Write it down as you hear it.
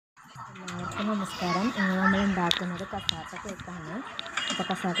എല്ലാവർക്കും നമസ്കാരം. ഇന്ന് നമ്മൾ ഉണ്ടാക്കുന്നത് കസാത്ത കേക്കാണ്. അപ്പോൾ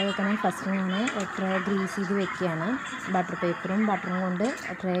കസാത്ത കേക്കാണെങ്കിൽ ഫസ്റ്റ് ഞാൻ ട്രേ ഗ്രീസ് ചെയ്ത് വെക്കുകയാണ്. ബട്ടറും കൊണ്ട്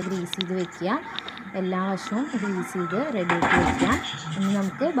ട്രേ ഗ്രീസ് ചെയ്ത് വെക്കുക. എല്ലാ വശവും ഗ്രീസ് ചെയ്ത് റെഡിയാക്കി വെക്കുക. ഇനി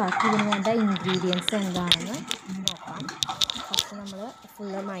നമുക്ക് ബാക്കി ഇതിന് വേണ്ട ഇൻഗ്രീഡിയൻസ് എന്താണെന്ന് നോക്കാം. ഫസ്റ്റ് നമ്മൾ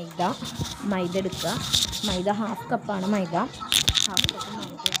ഫുള്ള് മൈദ എടുക്കുക. മൈദ ഹാഫ് കപ്പാണ് മൈദ. ഹാഫ് കപ്പ്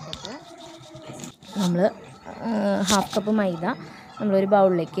മൈദ എടുത്തിട്ട് നമ്മൾ ഹാഫ് കപ്പ് മൈദ നമ്മളൊരു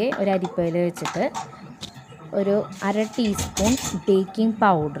ബൗളിലേക്ക് ഒരു അരിപ്പയിൽ വെച്ചിട്ട് ഒരു 1/2 ടീസ്പൂൺ ബേക്കിംഗ്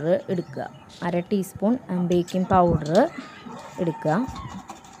പൗഡർ എടുക്കുക. 1/2 ടീസ്പൂൺ ബേക്കിംഗ് പൗഡർ എടുക്കുക.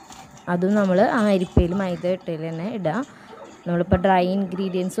 അതും നമ്മൾ ആ അരിപ്പയിൽ മൈദ ഇട്ടതിൽ തന്നെ ഇടുക. നമ്മളിപ്പോൾ ഡ്രൈ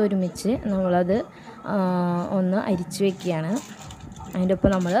ഇൻഗ്രീഡിയൻസ് ഒരുമിച്ച് നമ്മളത് ഒന്ന് അരിച്ച് വയ്ക്കുകയാണ്. അതിൻ്റെ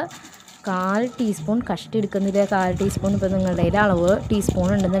ഒപ്പം നമ്മൾ 1/4 ടീസ്പൂൺ കഷ്ടി എടുക്കുന്നില്ല. 1/4 ടീസ്പൂൺ ഇപ്പോൾ നിങ്ങളുടെ കയ്യിൽ അളവ് ടീസ്പൂൺ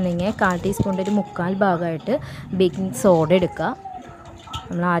ഉണ്ടെന്നുണ്ടെങ്കിൽ 1/4 ടീസ്പൂണിൻ്റെ ഒരു 1/4 ഭാഗമായിട്ട് ബേക്കിംഗ് സോഡ എടുക്കുക.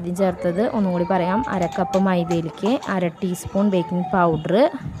 നമ്മൾ ആദ്യം ചേർത്തത് ഒന്നുകൂടി പറയാം. 1/2 കപ്പ് മൈദയിലേക്ക് 1/2 ടീസ്പൂൺ ബേക്കിംഗ് പൗഡർ,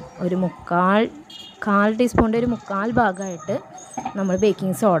 ഒരു 1/4 ടീസ്പൂണിൻ്റെ ഒരു 1/4 ഭാഗമായിട്ട് നമ്മൾ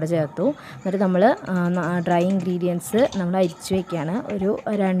ബേക്കിംഗ് സോഡ ചേർത്തു. എന്നിട്ട് നമ്മൾ ഡ്രൈ ഇൻഗ്രീഡിയൻസ് നമ്മൾ അരിച്ച് വയ്ക്കുകയാണ്. ഒരു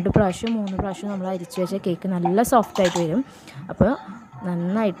 2 പ്രാവശ്യം 3 പ്രാവശ്യം നമ്മൾ അരിച്ച് വെച്ചാൽ കേക്ക് നല്ല സോഫ്റ്റായിട്ട് വരും. അപ്പോൾ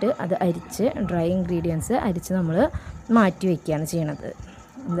നന്നായിട്ട് അത് ഡ്രൈ ഇൻഗ്രീഡിയൻസ് അരിച്ച് നമ്മൾ മാറ്റി വയ്ക്കുകയാണ് ചെയ്യണത്.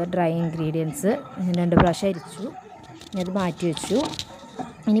 ഇത് ഡ്രൈ ഇൻഗ്രീഡിയൻസ് 2 പ്രാവശ്യം അരിച്ചു, അത് മാറ്റി വെച്ചു.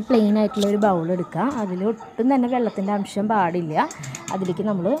 ഇനി പ്ലെയിൻ ആയിട്ടുള്ള ഒരു ബൗൾ എടുക്കുക. അതിൽ ഒട്ടും തന്നെ വെള്ളത്തിൻ്റെ അംശം പാടില്ല. അതിലേക്ക്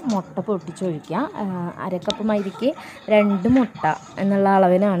നമ്മൾ മുട്ട പൊട്ടിച്ചൊഴിക്കുക. 1/2 കപ്പ് മൈദയ്ക്ക് 2 മുട്ട എന്നുള്ള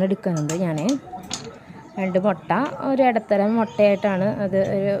അളവിലാണ് എടുക്കുന്നത്. ഞാൻ 2 മുട്ട, ഒരു ഇടത്തരം മുട്ടയായിട്ടാണ് അത്,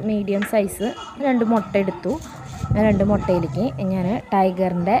 ഒരു മീഡിയം സൈസ് 2 മുട്ട എടുത്തു. 2 മുട്ടയിലേക്ക് ഞാൻ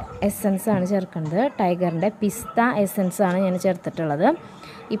ടൈഗറിൻ്റെ എസൻസാണ് ചേർക്കുന്നത്. ടൈഗറിൻ്റെ പിസ്ത എസൻസാണ് ഞാൻ ചേർത്തിട്ടുള്ളത്.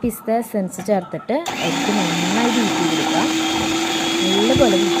 ഈ പിസ്ത എസൻസ് ചേർത്തിട്ട് എനിക്ക് നന്നായി ബീറ്റ് ചെയ്തെടുക്കാം.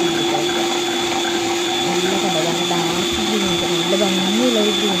 നല്ലപോലെ ബീറ്റ് ചെയ്തെടുക്കാം. നല്ല കണ്ടതാണ്, ഡാർക്ക് ഗ്രീൻ, നല്ല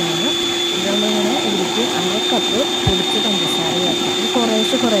ഭംഗിയുള്ളൊരു ഗ്രീനാണ്. ഇത് നമ്മളിങ്ങനെ ഇതിലേക്ക് 1/2 കപ്പ് പൊടിച്ച് പഞ്ചസാര ചേർത്തിട്ട്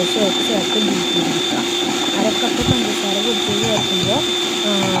കുറേശ്ശെ ആയിട്ട് ചേർത്ത് ബീറ്റ് ചെയ്തെടുക്കുക. 1/2 കപ്പ് പഞ്ചസാര പൊടിച്ച് ചേർക്കുമ്പോൾ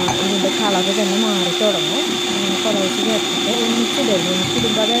ഇതിൻ്റെ കളറ് തന്നെ മാറി തുടങ്ങും. കുറേശ്ശെ ചേർത്തിട്ട്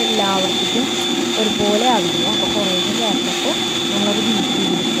ഒന്നിച്ചിടുമ്പോൾ അത് എല്ലാവർക്കും ഒരുപോലെ ആവില്ല. അപ്പോൾ കുറേശ്ശെ ചേർത്തിട്ട് നമ്മളത് ബീറ്റ്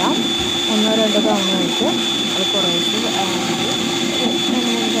ചെയ്തെടുക്കാം. 1-2 തവണയായിട്ട് അത് കുറേശ്ശെ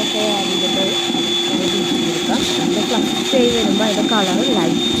 2-3 ദിവസം ആഡ് ചെയ്തിട്ട് അത് ബീറ്റ് ചെയ്തെടുക്കാം. അതിൻ്റെ ഫ്ലഷ് ഷെയ്ഡ് വരുമ്പോൾ അതിൻ്റെ കളർ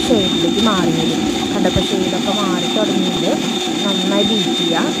ലൈറ്റ് ഷെയ്ഡിലേക്ക് മാറി വരും. കണ്ടപ്പോൾ ഷെയ്ഡൊക്കെ മാറി തുടങ്ങിയിട്ട് നന്നായി ബീറ്റ്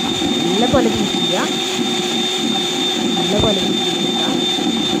ചെയ്യുക. നല്ലപോലെ ബീറ്റ് ചെയ്യുക.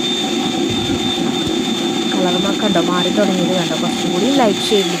 കളർ കണ്ടോ മാറി തുടങ്ങിയത് കണ്ടോ, കുറച്ചും കൂടി ലൈറ്റ്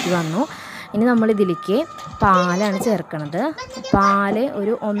ഷെയ്ഡിലേക്ക് വന്നു. ഇനി നമ്മളിതിലേക്ക് പാലാണ് ചേർക്കണത്. പാല്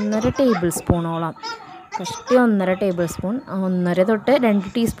ഒരു 1.5 ടേബിൾ സ്പൂണോളം, കഷ്ടി 1.5 ടേബിൾ സ്പൂൺ, 1.5 തൊട്ട് 2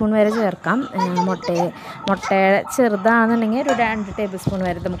 ടീസ്പൂൺ വരെ ചേർക്കാം. മുട്ട ചെറുതാണെന്നുണ്ടെങ്കിൽ ഒരു 2 ടേബിൾ സ്പൂൺ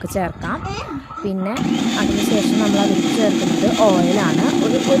വരെ നമുക്ക് ചേർക്കാം. പിന്നെ അതിനുശേഷം നമ്മൾ അതിലേക്ക് ചേർക്കുന്നത് ഓയിലാണ്.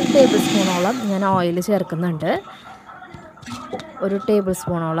 ഒരു ടേബിൾ സ്പൂണോളം ഞാൻ ഓയിൽ ചേർക്കുന്നുണ്ട്. 1 ടേബിൾ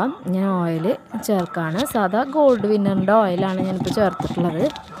സ്പൂണോളം ഞാൻ ഓയിൽ ചേർക്കാണ്. സാധാ ഗോൾഡ് വിന്നറിൻ്റെ ഓയിലാണ് ഞാനിപ്പോൾ ചേർത്തിട്ടുള്ളത്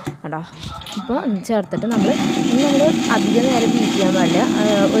കേട്ടോ. ഇപ്പോൾ ചേർത്തിട്ട് നമ്മൾ അധികം നേരം ബീറ്റ് ചെയ്യാൻ പാടില്ല.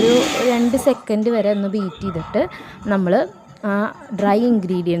 ഒരു 2 സെക്കൻഡ് വരെ ഒന്ന് ബീറ്റ് ചെയ്തിട്ട് നമ്മൾ ഡ്രൈ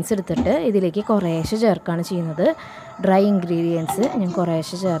ഇൻഗ്രീഡിയൻസ് എടുത്തിട്ട് ഇതിലേക്ക് കുറേശ്ശെ ചേർക്കുകയാണ് ചെയ്യുന്നത്. ഡ്രൈ ഇൻഗ്രീഡിയൻസ് ഞാൻ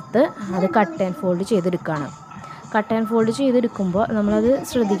കുറേശ്ശെ ചേർത്ത് അത് കട്ട് ആൻഡ് ഫോൾഡ് ചെയ്തെടുക്കുകയാണ്. കട്ട് ആൻഡ് ഫോൾഡ് ചെയ്തെടുക്കുമ്പോൾ നമ്മളത്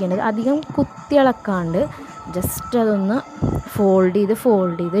ശ്രദ്ധിക്കേണ്ടത് അധികം കുത്തി ഇളക്കാണ്ട് ജസ്റ്റ് അതൊന്ന് ഫോൾഡ്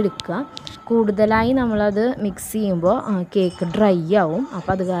ചെയ്ത് എടുക്കുക. കൂടുതലായി നമ്മളത് മിക്സ് ചെയ്യുമ്പോൾ കേക്ക് ഡ്രൈ ആവും.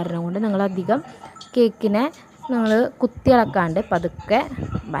 അപ്പോൾ അത് കാരണം കൊണ്ട് നിങ്ങളധികം കേക്കിനെ നിങ്ങൾ കുത്തി ഇളക്കാണ്ട് പതുക്കെ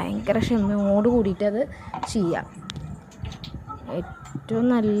ഭയങ്കര ക്ഷമയോട് കൂടിയിട്ട് അത് ചെയ്യാം. ഏറ്റവും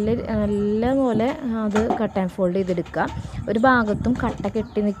നല്ല പോലെ അത് കട്ട് ആൻഡ് ഫോൾഡ് ചെയ്തെടുക്കുക. ഒരു ഭാഗത്തും കട്ട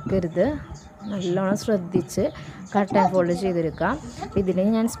കെട്ടി നിൽക്കരുത്. നല്ലോണം ശ്രദ്ധിച്ച് കട്ട് ആൻഡ് ഫോൾഡ് ചെയ്തെടുക്കാം. ഇതിൽ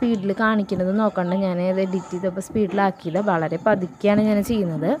ഞാൻ സ്പീഡിൽ കാണിക്കുന്നത് നോക്കണ്ട, ഞാൻ ഇത് എഡിറ്റ് ചെയ്തപ്പോൾ സ്പീഡിലാക്കിയില്ല, വളരെ പതുക്കെയാണ് ഞാൻ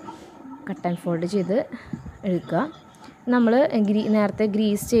ചെയ്യുന്നത്. കട്ട് ആൻഡ് ഫോൾഡ് ചെയ്ത് എടുക്കുക. നമ്മൾ നേരത്തെ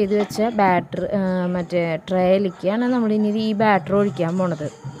ഗ്രീസ് ചെയ്ത് വെച്ച ബാറ്റർ മറ്റേ ട്രേയിലേക്കാണ് നമ്മളിനി ഈ ബാറ്റർ ഒഴിക്കാൻ പോണത്.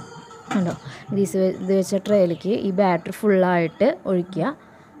 കണ്ടോ, ഗ്രീസ് ചെയ്ത് വെച്ച ട്രേയിലേക്ക് ഈ ബാറ്റർ ഫുള്ളായിട്ട് ഒഴിക്കുക.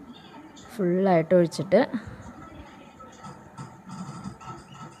 ഫുള്ളായിട്ട്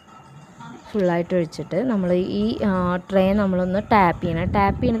ഒഴിച്ചിട്ട് നമ്മൾ ഈ ട്രേ നമ്മളൊന്ന് ടാപ്പ്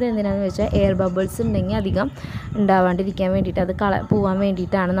ചെയ്യണത് എന്തിനാണെന്ന് വെച്ചാൽ എയർ ബബിൾസ് ഉണ്ടെങ്കിൽ അധികം ഉണ്ടാവാണ്ടിരിക്കാൻ വേണ്ടിയിട്ട്, അത് പോകാൻ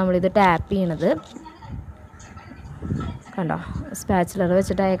വേണ്ടിയിട്ടാണ് നമ്മളിത് ടാപ്പ് ചെയ്യണത്. കണ്ടോ, സ്പാച്ചുലർ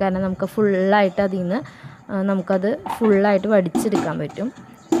വെച്ചിട്ടായ കാരണം നമുക്ക് ഫുള്ളായിട്ട് അതിൽ നിന്ന് നമുക്കത് ഫുള്ളായിട്ട് വടിച്ചെടുക്കാൻ പറ്റും.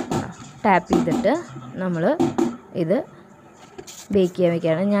 ടാപ്പ് ചെയ്തിട്ട് നമ്മൾ ഇത് ബേക്ക് ചെയ്യാൻ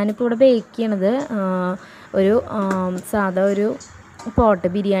വെക്കുകയാണ്. ഞാനിപ്പോൾ ഇവിടെ ബേക്ക് ചെയ്യണത് ഒരു സാധാ ഒരു പോട്ട്,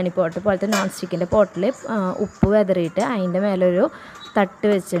 ബിരിയാണി പോട്ട് പോലത്തെ നോൺ സ്റ്റിക്കിൻ്റെ പോട്ടിൽ ഉപ്പ് വെതറിയിട്ട് അതിൻ്റെ മേലെ ഒരു തട്ട്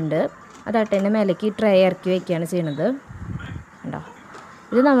വെച്ചിട്ടുണ്ട്. ആ തട്ടിൻ്റെ മേലേക്ക് ഈ ട്രേ ഇറക്കി വയ്ക്കുകയാണ് ചെയ്യണത്. ഉണ്ടോ?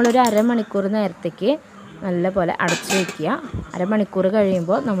 ഇത് നമ്മളൊരു അരമണിക്കൂർ നേരത്തേക്ക് നല്ല പോലെ അടച്ച് വയ്ക്കുക. അരമണിക്കൂർ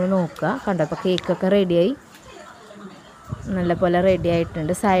കഴിയുമ്പോൾ നമ്മൾ നോക്കുക. കണ്ടോ, അപ്പോൾ കേക്കൊക്കെ റെഡിയായി, നല്ല പോലെ റെഡി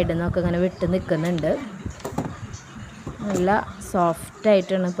ആയിട്ടുണ്ട്. സൈഡിൽ നിന്നൊക്കെ ഇങ്ങനെ വിട്ട് നിൽക്കുന്നുണ്ട്. നല്ല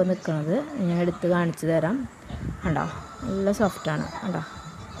സോഫ്റ്റായിട്ടാണ് ഇപ്പോൾ നിൽക്കുന്നത്. ഞാൻ എടുത്ത് കാണിച്ചു തരാം. കണ്ടോ, നല്ല സോഫ്റ്റാണ്. കണ്ടോ,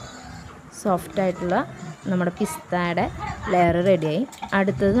 സോഫ്റ്റായിട്ടുള്ള നമ്മുടെ പിസ്തയുടെ ലെയർ റെഡിയായി.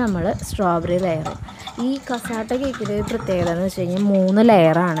 അടുത്തത് നമ്മൾ സ്ട്രോബെറി ലെയർ. ഈ കസാട്ട കേക്കിൻ്റെ ഒരു പ്രത്യേകത എന്ന് വെച്ച് കഴിഞ്ഞാൽ 3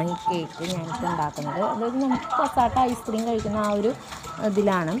 ലെയറാണ് ഈ കേക്ക് ഞാനിപ്പോൾ ഉണ്ടാക്കുന്നത്. അതായത് നമുക്ക് കസാട്ട ഐസ്ക്രീം കഴിക്കുന്ന ആ ഒരു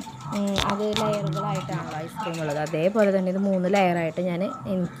ഇതിലാണ്, അത് ലെയറുകളായിട്ടാണല്ലോ ഐസ്ക്രീം ഉള്ളത്. അതേപോലെ തന്നെ ഇത് 3 ലെയറായിട്ട്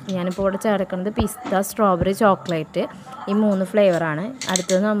ഞാനിപ്പോൾ ഇവിടെ ചേർക്കുന്നത് പിസ്ത, സ്ട്രോബെറി, ചോക്ലേറ്റ്, ഈ 3 ഫ്ലേവറാണ്.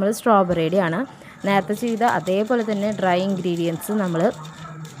 അടുത്തത് നമ്മൾ സ്ട്രോബെറിയുടെയാണ്. നേരത്തെ ചെയ്ത അതേപോലെ തന്നെ ഡ്രൈ ഇൻഗ്രീഡിയൻസ് നമ്മൾ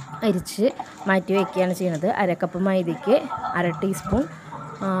അരിച്ച് മാറ്റി വയ്ക്കുകയാണ് ചെയ്യുന്നത്. 1 കപ്പ് മൈദയ്ക്ക് 1/2 ടീസ്പൂൺ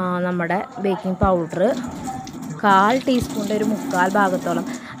നമ്മുടെ ബേക്കിംഗ് പൗഡർ, 1/4 ടീസ്പൂണിൻ്റെ ഒരു 1/4 ഭാഗത്തോളം.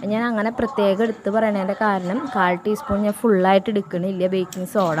 ഞാൻ അങ്ങനെ പ്രത്യേകം എടുത്ത് പറയണതിൻ്റെ കാരണം 1/4 ടീസ്പൂൺ ഞാൻ ഫുള്ളായിട്ട് എടുക്കണില്ല. ബേക്കിംഗ്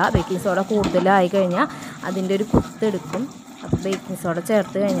സോഡ കൂടുതലായി കഴിഞ്ഞാൽ അതിൻ്റെ ഒരു കുത്ത് എടുക്കും. അപ്പോൾ ബേക്കിംഗ് സോഡ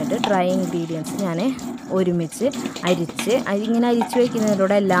ചേർത്ത് കഴിഞ്ഞിട്ട് ഡ്രൈ ഇൻഗ്രീഡിയൻസ് ഞാൻ ഒരുമിച്ച് ഇങ്ങനെ അരിച്ച്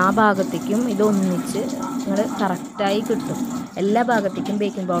വയ്ക്കുന്നതിലൂടെ എല്ലാ ഭാഗത്തേക്കും ഇതൊന്നിച്ച് നിങ്ങൾ കറക്റ്റായി കിട്ടും. എല്ലാ ഭാഗത്തേക്കും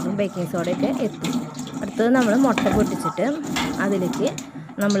ബേക്കിംഗ് പൗഡറും ബേക്കിംഗ് സോഡയൊക്കെ എത്തും. അടുത്തത് നമ്മൾ മുട്ട പൊട്ടിച്ചിട്ട് അതിലേക്ക്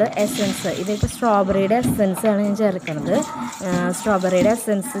നമ്മൾ എസൻസ്, ഇതിപ്പോൾ സ്ട്രോബെറിയുടെ എസൻസാണ് ഞാൻ ചേർക്കുന്നത്. സ്ട്രോബെറിയുടെ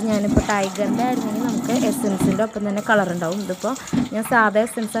എസൻസ് ഞാനിപ്പോൾ ടൈഗറിൻ്റെ ആയിരുന്നെങ്കിൽ നമുക്ക് എസൻസിൻ്റെ ഒപ്പം തന്നെ കളർ ഉണ്ടാവും. ഇതിപ്പോൾ ഞാൻ സാധാ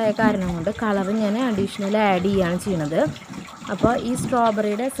എസൻസ് ആയ കാരണം കൊണ്ട് കളർ ഞാൻ അഡീഷണൽ ആഡ് ചെയ്യുകയാണ് ചെയ്യുന്നത്. അപ്പോൾ ഈ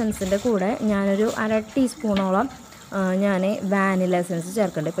സ്ട്രോബെറിയുടെ എസൻസിൻ്റെ കൂടെ ഞാനൊരു 1/2 ടീസ്പൂണോളം ഞാൻ വാനില എസൻസ്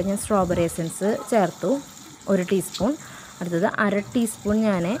ചേർക്കുന്നുണ്ട്. ഇപ്പോൾ ഞാൻ സ്ട്രോബെറി എസൻസ് ചേർത്തു 1 ടീസ്പൂൺ. അടുത്തത് 1/2 ടീസ്പൂൺ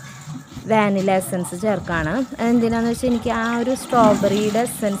ഞാൻ വാനില എസൻസ് ചേർക്കുകയാണ്. എന്തിനാണെന്ന് വെച്ചാൽ എനിക്ക് ആ ഒരു സ്ട്രോബെറിയുടെ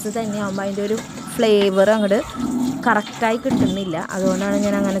എസൻസ് തന്നെയാകുമ്പോൾ അതിൻ്റെ ഒരു ഫ്ലേവർ അങ്ങോട്ട് കറക്റ്റായി കിട്ടുന്നില്ല. അതുകൊണ്ടാണ്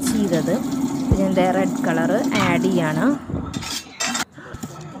ഞാൻ അങ്ങനെ ചെയ്തത്. ഞാൻ റെഡ് കളർ ആഡ് ചെയ്യാണ്.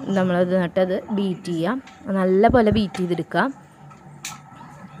 നമ്മളത് നട്ടത് ബീറ്റ് ചെയ്യാം. നല്ല പോലെ ബീറ്റ് ചെയ്തെടുക്കുക.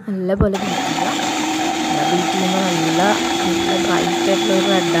 ബീറ്റ് ചെയ്യുമ്പോൾ നല്ല ബ്രൈറ്റായിട്ടുള്ള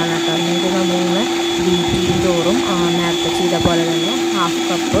റെഡാണ് കേട്ടോ. എന്നിട്ട് നമ്മളിങ്ങനെ ബീറ്റ് ചെയ്യും തോറും നേരത്തെ ചെയ്ത പോലെ തന്നെ 1/2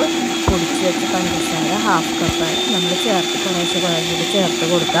 കപ്പ് പൊടിച്ച് വെച്ച് പഞ്ചസാര 1/2 കപ്പ് നമ്മൾ കുറേശ്ശെ ചേർത്ത്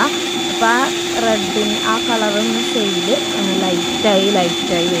കൊടുക്കുക. അപ്പോൾ ആ റെഡിന് ആ കളറൊന്ന് ഷെയ്ഡ്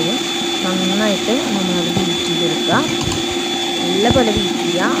ലൈറ്റായി വരും. നന്നായിട്ട് നമ്മളത് ബീറ്റ് ചെയ്തെടുക്കുക. നല്ല പോലെ ബീറ്റ്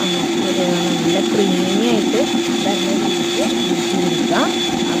ചെയ്യുക. നല്ല ക്രീമി ആയിട്ട് തന്നെ ബീറ്റ് ചെയ്തെടുക്കുക.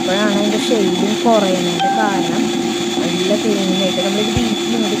 അപ്പോഴാണ് അതിൻ്റെ ഷെയ്ഡിങ് കുറയുന്നതിൻ്റെ കാരണം. നല്ല ക്രീമി ആയിട്ട് നമ്മളിത് ബീറ്റ്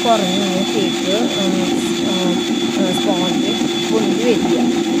ചെയ്യുന്നത് കുറഞ്ഞ് കഴിഞ്ഞാൽ കേക്ക് സ്പോഞ്ച് പൊന്തി വരിക.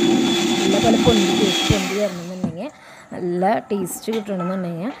 നല്ല പോലെ പൊന്തി വരണമെന്നുണ്ടെങ്കിൽ, നല്ല ടേസ്റ്റ്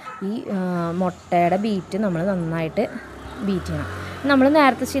കിട്ടണമെന്നുണ്ടെങ്കിൽ ഈ മുട്ടയുടെ ബീറ്റ് നമ്മൾ നന്നായിട്ട് ബീറ്റ് ചെയ്യണം. നമ്മൾ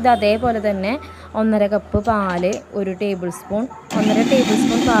നേരത്തെ ചെയ്ത അതേപോലെ തന്നെ 1/2 കപ്പ് പാല്, 1 ടേബിൾ സ്പൂൺ പാല്, 1 ടേബിൾ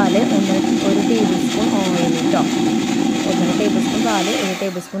സ്പൂൺ ഓയിൽ കേട്ടോ. 1 ടേബിൾ സ്പൂൺ പാല്, 1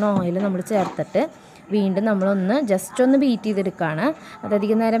 ടേബിൾ സ്പൂൺ ഓയിൽ നമ്മൾ ചേർത്തിട്ട് വീണ്ടും നമ്മളൊന്ന് ജസ്റ്റ് ഒന്ന് ബീറ്റ് ചെയ്തെടുക്കുകയാണ്.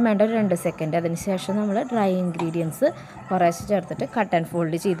 അതധികം നേരം വേണ്ട, ഒരു 2 സെക്കൻഡ്. അതിനുശേഷം നമ്മൾ ഡ്രൈ ഇൻഗ്രീഡിയൻസ് കുറേശ്ശെ ചേർത്തിട്ട് കട്ട് ആൻഡ്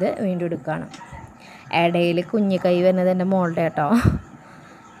ഫോൾഡ് ചെയ്ത് വീണ്ടും എടുക്കുകയാണ്. ഇടയിൽ കുഞ്ഞു കൈ വരുന്നത് എൻ്റെ മോളുടെ കേട്ടോ.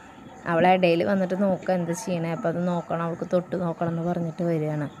 അവൾ ഇടയിൽ വന്നിട്ട് നോക്കുക എന്താ ചെയ്യണേ. അപ്പോൾ അത് നോക്കണം, അവൾക്ക് തൊട്ട് നോക്കണം എന്ന് പറഞ്ഞിട്ട്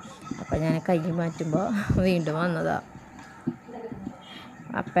വരികയാണ്. അപ്പോൾ ഞാൻ കൈ മാറ്റുമ്പോൾ വീണ്ടും വന്നതാണ്.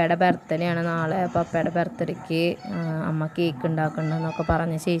 അപ്പയുടെ ബർത്ത്ഡേ ആണ് നാളെ. അപ്പോൾ അപ്പയുടെ ബർത്ത്ഡേക്ക് അമ്മ കേക്ക് ഉണ്ടാക്കണമെന്നൊക്കെ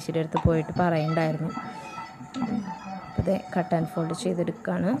പറഞ്ഞ് ചേച്ചിയുടെ അടുത്ത് പോയിട്ട് പറയുന്നുണ്ടായിരുന്നു. അപ്പോൾ കട്ട് ആൻഡ് ഫോൾഡ്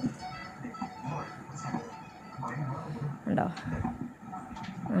ചെയ്തെടുക്കുകയാണ്. ഉണ്ടോ,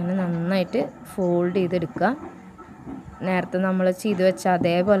 അങ്ങനെ നന്നായിട്ട് ഫോൾഡ് ചെയ്തെടുക്കുക. നേരത്തെ നമ്മൾ ചെയ്ത് വെച്ച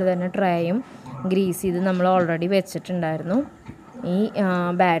അതേപോലെ തന്നെ ട്രേയും ഗ്രീസ് ചെയ്ത് നമ്മൾ ഓൾറെഡി വെച്ചിട്ടുണ്ടായിരുന്നു. ഈ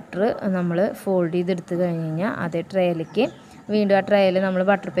ബാറ്റർ നമ്മൾ ഫോൾഡ് ചെയ്തെടുത്ത് കഴിഞ്ഞ് കഴിഞ്ഞാൽ അതേ ട്രേയിലേക്ക് വീണ്ടും ആ ട്രേയിൽ നമ്മൾ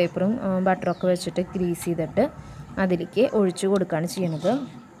ബട്ടറൊക്കെ വെച്ചിട്ട് ഗ്രീസ് ചെയ്തിട്ട് അതിലേക്ക് ഒഴിച്ചു കൊടുക്കുകയാണ് ചെയ്യണത്.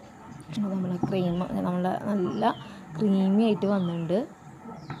 നമ്മൾ നല്ല ക്രീമി ആയിട്ട് വന്നിട്ടുണ്ട്.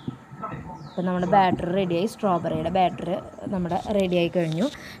 അപ്പോൾ നമ്മുടെ ബാറ്റർ റെഡിയായി. സ്ട്രോബെറിയുടെ ബാറ്റർ നമ്മുടെ റെഡിയായി കഴിഞ്ഞു.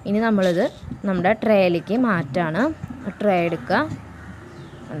 ഇനി നമ്മളിത് നമ്മുടെ ട്രേയിലേക്ക് മാറ്റാണ്. ട്രേ എടുക്കുക.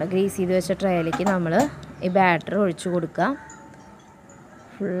 നമ്മുടെ ഗ്രീസ് ചെയ്ത് വെച്ച ട്രേയിലേക്ക് നമ്മൾ ഈ ബാറ്റർ ഒഴിച്ചു കൊടുക്കുക.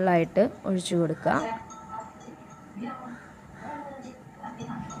 ഫുള്ളായിട്ട് ഒഴിച്ചു കൊടുക്കുക.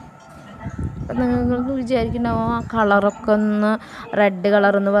 നിങ്ങൾക്ക് വിചാരിക്കുന്നുണ്ടാവും ആ കളറൊക്കെ ഒന്ന് റെഡ്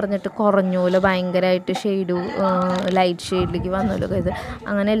കളറെന്ന് പറഞ്ഞിട്ട് കുറഞ്ഞൂല, ഭയങ്കരമായിട്ട് ഷെയ്ഡ് ലൈറ്റ് ഷെയ്ഡിലേക്ക് വന്നല്ലോ. ഇത്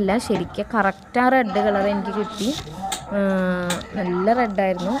അങ്ങനെയല്ല, ശരിക്കും കറക്റ്റ് ആ റെഡ് കളർ എനിക്ക് കിട്ടി. നല്ല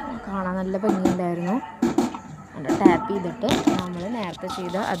റെഡായിരുന്നു, കാണാൻ നല്ല ഭംഗിയുണ്ടായിരുന്നു. ടാപ്പ് ചെയ്തിട്ട് നമ്മൾ നേരത്തെ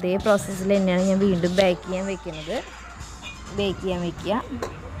ചെയ്ത അതേ പ്രോസസ്സിൽ തന്നെയാണ് ഞാൻ വീണ്ടും ബേക്ക് ചെയ്യാൻ വെക്കുക.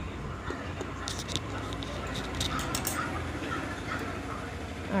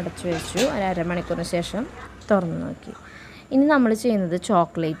 അടച്ചു വെച്ചു. ഒരു അരമണിക്കൂറിന് ശേഷം തുറന്ന് നോക്കി. ഇനി നമ്മൾ ചെയ്യുന്നത്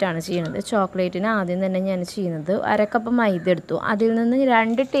ചോക്ലേറ്റാണ് ചെയ്യുന്നത്. ചോക്ലേറ്റിന് ആദ്യം തന്നെ ഞാൻ ചെയ്യുന്നത് 1/2 കപ്പ് മൈദ എടുത്തു. അതിൽ നിന്ന്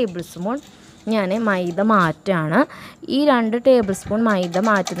 2 ടേബിൾ സ്പൂൺ ഞാൻ മൈദ മാറ്റാണ്. ഈ 2 ടേബിൾ സ്പൂൺ മൈദ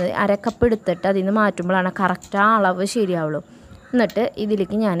മാറ്റുന്നത് 1/2 കപ്പ് എടുത്തിട്ട് അതിൽ നിന്ന് മാറ്റുമ്പോഴാണ് കറക്റ്റ് ആ അളവ് ശരിയാവുള്ളൂ. എന്നിട്ട്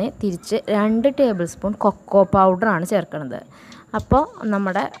ഇതിലേക്ക് ഞാൻ തിരിച്ച് 2 ടേബിൾ സ്പൂൺ കൊക്കോ പൗഡറാണ് ചേർക്കുന്നത്. അപ്പോൾ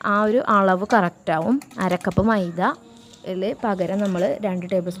നമ്മുടെ ആ ഒരു അളവ് കറക്റ്റാവും. 1/2 കപ്പ് മൈദ പകരം നമ്മൾ 2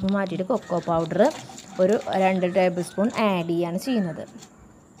 ടേബിൾ സ്പൂൺ മാറ്റിയിട്ട് കൊക്കോ പൗഡർ ഒരു 2 ടേബിൾ സ്പൂൺ ആഡ് ചെയ്യാണ് ചെയ്യുന്നത്.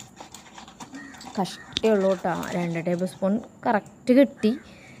 കഷ്ടമുള്ളൂ കേട്ടോ, 2 ടേബിൾ സ്പൂൺ കറക്റ്റ് കിട്ടി.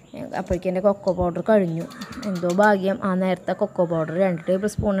 അപ്പോഴേക്കും എൻ്റെ കൊക്കോ പൗഡർ കഴിഞ്ഞു. എന്തോ ഭാഗ്യം, ആ നേരത്തെ കൊക്കോ പൗഡർ 2 ടേബിൾ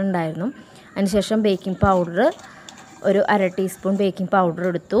സ്പൂൺ ഉണ്ടായിരുന്നു. അതിനുശേഷം ബേക്കിംഗ് പൗഡർ ഒരു 1/2 ടീസ്പൂൺ ബേക്കിംഗ് പൗഡർ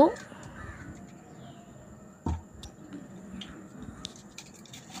എടുത്തു.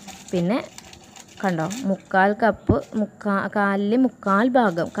 പിന്നെ കണ്ടോ, 1/4 കപ്പ്, മുക്കാൽ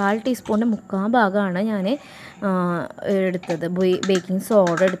ഭാഗം, 1/4 ടീസ്പൂണിൻ്റെ 1/4 ഭാഗമാണ് ഞാൻ എടുത്തത് ബേക്കിംഗ്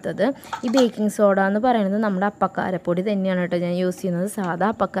സോഡ എടുത്തത്. ഈ ബേക്കിംഗ് സോഡ എന്ന് പറയുന്നത് നമ്മുടെ അപ്പക്കാരപ്പൊടി തന്നെയാണ് കേട്ടോ ഞാൻ യൂസ് ചെയ്യുന്നത്. സാധാ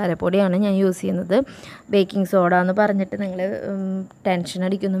അപ്പക്കാരപ്പൊടിയാണ് ഞാൻ യൂസ് ചെയ്യുന്നത്. ബേക്കിംഗ് സോഡ എന്ന് പറഞ്ഞിട്ട് നിങ്ങൾ ടെൻഷൻ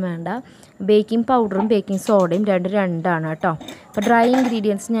അടിക്കൊന്നും വേണ്ട. ബേക്കിംഗ് പൗഡറും ബേക്കിംഗ് സോഡയും രണ്ടാണ് കേട്ടോ. അപ്പോൾ ഡ്രൈ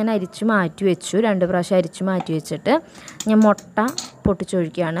ഇൻഗ്രീഡിയൻസ് ഞാൻ അരിച്ച് മാറ്റി വെച്ചു. 2 പ്രാവശ്യം അരിച്ച് മാറ്റി വെച്ചിട്ട് ഞാൻ മുട്ട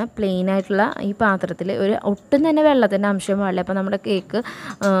പൊട്ടിച്ചൊഴിക്കുകയാണ്. പ്ലെയിൻ ആയിട്ടുള്ള ഈ പാത്രത്തിൽ ഒട്ടും തന്നെ വെള്ളത്തിൻ്റെ അംശം പാടില്ല. അപ്പോൾ നമ്മുടെ കേക്ക്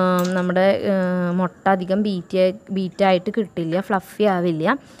നമ്മുടെ മുട്ട അധികം ബീറ്റായിട്ട് കിട്ടില്ല, ഫ്ലഫി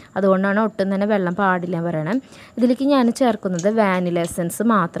ആവില്ല. അതുകൊണ്ടാണ് ഒട്ടും തന്നെ വെള്ളം പാടില്ല പറയണം. ഇതിലേക്ക് ഞാൻ ചേർക്കുന്നത് വാനില എസൻസ്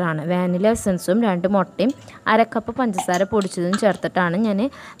മാത്രമാണ്. വാനില എസൻസും 2 മുട്ടയും 1/2 കപ്പ് പഞ്ചസാര പൊടിച്ചതും ചേർത്തിട്ടാണ് ഞാൻ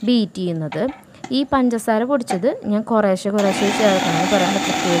ബീറ്റ് ചെയ്യുന്നത്. ഈ പഞ്ചസാര പൊടിച്ചത് ഞാൻ കുറേശ്ശെ ചേർക്കണമെന്ന് പറയാൻ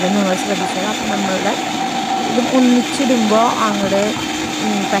പ്രത്യേകം നിങ്ങൾ ശ്രദ്ധിച്ചാൽ. അപ്പോൾ നമ്മളുടെ ഇത് ഒന്നിച്ചിടുമ്പോൾ അങ്ങോട്ട്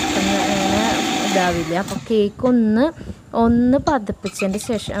പെട്ടെന്ന് ഇതാവില്ല. അപ്പോൾ കേക്ക് ഒന്ന് പതപ്പിച്ചതിൻ്റെ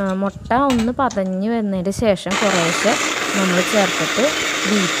ശേഷം, മുട്ട ഒന്ന് പതഞ്ഞ് വരുന്നതിൻ്റെ ശേഷം കുറേശ്ശെ നമ്മൾ ചേർത്തിട്ട്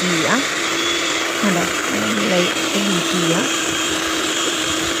ബീറ്റ് ചെയ്യുക. അതെ, ലൈറ്റ് ബീറ്റ് ചെയ്യുക.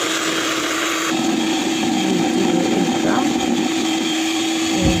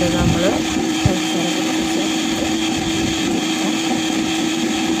 വീണ്ടും നമ്മൾ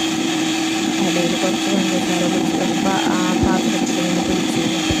ഇടയിൽ കുറച്ച് പഞ്ചസാര പിടിച്ചിട്ട് ആ പാത്രത്തിൽ നിന്ന് പിടിച്ച്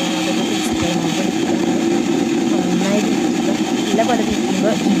അതൊക്കെ പിടിച്ചിട്ട് നന്നായി ബീറ്റിക്കുക. നല്ല പട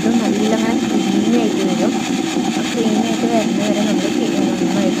ബീറ്റുമ്പോൾ ഇത് നല്ല അങ്ങനെ ക്രീമിയായിട്ട് വരും. ആ ക്രീമിയായിട്ട് വരുന്ന വരെ നമ്മൾ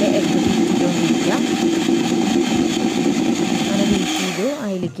നന്നായിട്ട് എഗ്ഗ് ബീറ്റ് ചെയ്തുകൊണ്ടിരിക്കുക. അങ്ങനെ ബീറ്റ് ചെയ്തു.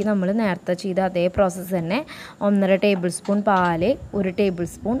 അതിലേക്ക് നമ്മൾ നേരത്തെ ചെയ്ത അതേ പ്രോസസ്സ് തന്നെ 1.5 ടേബിൾ സ്പൂൺ പാല്, 1 ടേബിൾ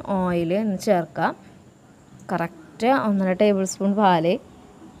സ്പൂൺ ഓയിൽ എന്ന് ചേർക്കാം. കറക്റ്റ് 1.5 ടേബിൾ സ്പൂൺ പാല്,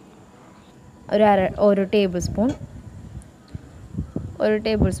 1 ടേബിൾ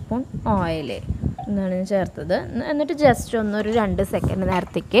സ്പൂൺ ഓയിൽ എന്നാണ് ഞാൻ ചേർത്തത്. എന്നിട്ട് ജസ്റ്റ് ഒരു 2 സെക്കൻഡ്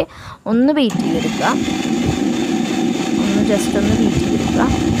നേരത്തേക്ക് ഒന്ന് ബീറ്റ് ചെയ്തെടുക്കുക.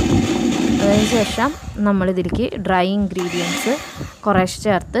 അതിനുശേഷം നമ്മളിതിലേക്ക് ഡ്രൈ ഇൻഗ്രീഡിയൻസ് കുറേശ്ശെ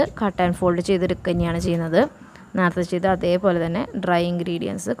ചേർത്ത് കട്ട് ആൻഡ് ഫോൾഡ് ചെയ്തെടുക്കുക തന്നെയാണ് ചെയ്യുന്നത്. നേരത്തെ ചെയ്ത് അതേപോലെ തന്നെ ഡ്രൈ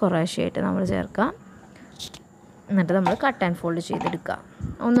ഇൻഗ്രീഡിയൻസ് കുറേശ്ശെയായിട്ട് നമ്മൾ ചേർക്കുക. എന്നിട്ട് നമ്മൾ കട്ട് ആൻഡ് ഫോൾഡ് ചെയ്തെടുക്കുക.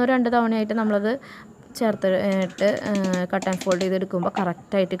 1-2 തവണയായിട്ട് നമ്മളത് ചേർത്തിട്ട് കട്ട് ആൻഡ് ഫോൾഡ് ചെയ്തെടുക്കുമ്പോൾ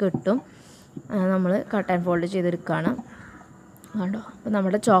കറക്റ്റായിട്ട് കിട്ടും. നമ്മൾ കട്ട് ആൻഡ് ഫോൾഡ് ചെയ്തെടുക്കുകയാണ്. കണ്ടോ, അപ്പോൾ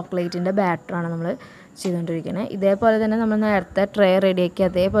നമ്മുടെ ചോക്ലേറ്റിൻ്റെ ബാറ്ററാണ് നമ്മൾ ചെയ്തുകൊണ്ടിരിക്കുന്നത്. ഇതേപോലെ തന്നെ നമ്മൾ നേരത്തെ ട്രേ റെഡിയാക്കി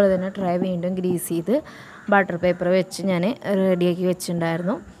അതേപോലെ തന്നെ ട്രേ വീണ്ടും ഗ്രീസ് ചെയ്ത് ബട്ടർ പേപ്പർ വെച്ച് ഞാൻ റെഡിയാക്കി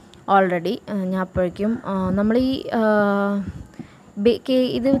വെച്ചിട്ടുണ്ടായിരുന്നു ഓൾറെഡി. ഞാൻ അപ്പോഴേക്കും നമ്മൾ ഈ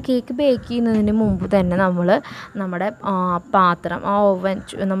കേക്ക് ബേക്ക് ചെയ്യുന്നതിന് മുമ്പ് തന്നെ നമ്മൾ നമ്മുടെ പാത്രം, ആ ഓവൻ,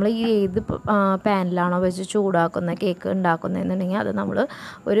 നമ്മൾ ഈ ഏത് പാനിലാണോ വെച്ച് ചൂടാക്കുന്ന കേക്ക് ഉണ്ടാക്കുന്നതെന്നുണ്ടെങ്കിൽ അത് നമ്മൾ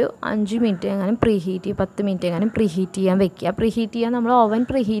ഒരു 5 മിനിറ്റ് എങ്ങാനും 10 മിനിറ്റ് എങ്ങാനും പ്രീഹീറ്റ് ചെയ്യാൻ വെക്കുക. പ്രീഹീറ്റ് ചെയ്യാൻ നമ്മൾ ഓവൻ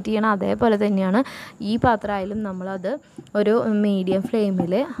പ്രീഹീറ്റ് ചെയ്യണം. അതേപോലെ തന്നെയാണ് ഈ പാത്രമായാലും നമ്മളത് ഒരു മീഡിയം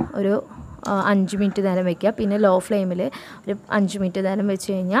ഫ്ലെയിമിൽ ഒരു 5 മിനിറ്റ് നേരം വയ്ക്കുക. പിന്നെ ലോ ഫ്ലെയിമിൽ ഒരു 5 മിനിറ്റ് നേരം വെച്ച്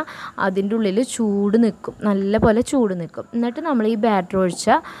കഴിഞ്ഞാൽ അതിൻ്റെ ഉള്ളിൽ ചൂട് നിൽക്കും, നല്ല പോലെ ചൂട് നിൽക്കും. എന്നിട്ട് നമ്മൾ ഈ ബാറ്റർ ഒഴിച്ച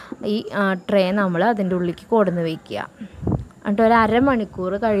ഈ ട്രേ നമ്മൾ അതിൻ്റെ ഉള്ളിലേക്ക് കൊണ്ടുവന്ന് വയ്ക്കുക. എന്നിട്ട് ഒരു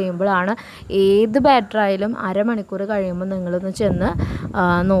അരമണിക്കൂർ കഴിയുമ്പോഴാണ്, ഏത് ബാറ്ററായാലും അരമണിക്കൂർ കഴിയുമ്പോൾ നിങ്ങളൊന്ന് ചെന്ന്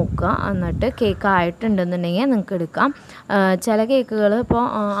നോക്കുക. എന്നിട്ട് കേക്ക് ആയിട്ടുണ്ടെന്നുണ്ടെങ്കിൽ നിങ്ങൾക്ക് എടുക്കാം. ചില കേക്കുകൾ ഇപ്പോൾ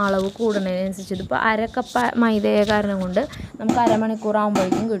അളവ് കൂടുന്നതിനനുസരിച്ച് ഇപ്പോൾ അരക്കപ്പ് മൈദയെ കാരണം കൊണ്ട് നമുക്ക് അരമണിക്കൂർ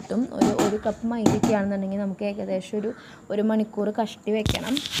ആകുമ്പോഴേക്കും കിട്ടും. ഒരു കപ്പ് മൈദയൊക്കെ ആണെന്നുണ്ടെങ്കിൽ നമുക്ക് ഏകദേശം ഒരു മണിക്കൂർ കഷ്ടി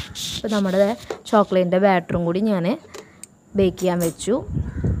വെക്കണം. ഇപ്പോൾ നമ്മുടെ ചോക്ലേറ്റിൻ്റെ ബാറ്ററും കൂടി ഞാൻ ബേക്ക് ചെയ്യാൻ വെച്ചു.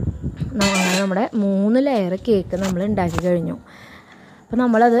 അങ്ങനെ നമ്മുടെ 3 ലെയർ കേക്ക് നമ്മൾ ഉണ്ടാക്കി കഴിഞ്ഞു. അപ്പോൾ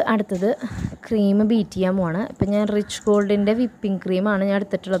നമ്മളത് അടുത്തത് ക്രീം ബീറ്റ് ചെയ്യാൻ പോവാണ്. ഇപ്പോൾ ഞാൻ റിച്ച് ഗോൾഡിൻ്റെ വിപ്പിംഗ് ക്രീമാണ് ഞാൻ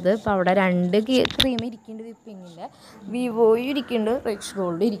എടുത്തിട്ടുള്ളത്. ഇപ്പോൾ അവിടെ 2 ക്രീം ഇരിക്കുന്നുണ്ട് വിപ്പിങ്ങിൻ്റെ. വിവോയും ഇരിക്കുന്നുണ്ട്, റിച്ച്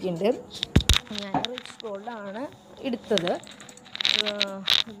ഗോൾഡ് ഇരിക്കുന്നുണ്ട്. ഞാൻ റിച്ച് ഗോൾഡാണ് എടുത്തത്.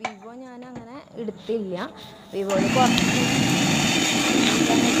 വിവോ ഞാൻ അങ്ങനെ എടുത്തില്ല. വിവോയിൽ കുറച്ച്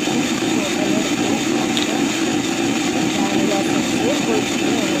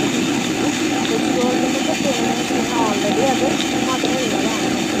ഓൾറെഡി അത് മധുരമുള്ളതാണ്.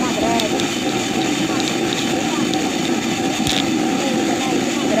 മധുരം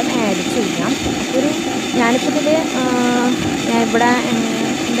ആഡ് ചെയ്യാം. ഞാനിപ്പോൾ ഇതിൽ ഇവിടെ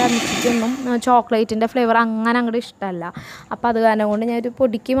എൻ്റെ അമ്മച്ചിക്കൊന്നും ചോക്ലേറ്റിൻ്റെ ഫ്ലേവർ അങ്ങനെ അങ്ങോട്ട് ഇഷ്ടമല്ല. അപ്പോൾ അത് കാരണം കൊണ്ട് ഞാനൊരു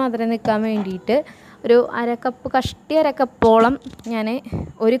പൊടിക്ക് മധുരം നിൽക്കാൻ വേണ്ടിയിട്ട് ഒരു അരക്കപ്പോളം ഞാൻ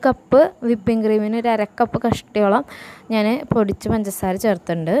 1 കപ്പ് വിപ്പിംഗ് ക്രീമിന് ഒരു അരക്കപ്പ് കഷ്ടിയോളം ഞാൻ പൊടിച്ച് പഞ്ചസാര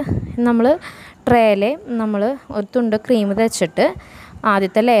ചേർത്തിട്ടുണ്ട്. നമ്മൾ ട്രേയിൽ നമ്മൾ ഒരു തുണ്ട് ക്രീം തേച്ചിട്ട്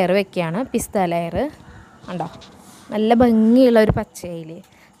ആദ്യത്തെ ലെയർ വെക്കുകയാണ്. പിസ്ത ലെയർ ഉണ്ടോ, നല്ല ഭംഗിയുള്ള ഒരു പച്ചയിൽ,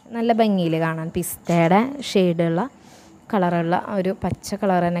 നല്ല ഭംഗിയിൽ കാണാൻ പിസ്തയുടെ ഷെയ്ഡുള്ള കളറുള്ള ഒരു പച്ച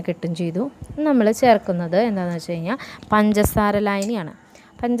കളർ തന്നെ കിട്ടും ചെയ്തു. നമ്മൾ ചേർക്കുന്നത് എന്താണെന്ന് വെച്ച് കഴിഞ്ഞാൽ പഞ്ചസാര ലായനിയാണ്.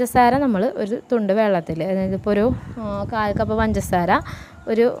 പഞ്ചസാര നമ്മൾ ഒരു തുണ്ട് വെള്ളത്തിൽ, അതായത് ഇപ്പോൾ ഒരു 1/4 കപ്പ് പഞ്ചസാര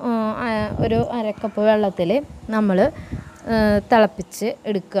ഒരു അരക്കപ്പ് വെള്ളത്തിൽ നമ്മൾ തിളപ്പിച്ച്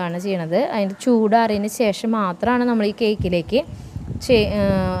എടുക്കുകയാണ് ചെയ്യണത്. അതിൻ്റെ ചൂടാറിയതിന് ശേഷം മാത്രമാണ് നമ്മൾ ഈ കേക്കിലേക്ക്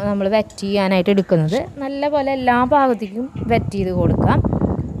നമ്മൾ വെറ്റ് ചെയ്യാനായിട്ട് എടുക്കുന്നത്. നല്ല പോലെ എല്ലാ ഭാഗത്തേക്കും വെറ്റ് ചെയ്ത് കൊടുക്കാം.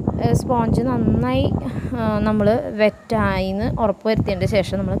 സ്പോഞ്ച് നന്നായി നമ്മൾ വെറ്റായിന്ന് ഉറപ്പ് വരുത്തിയതിൻ്റെ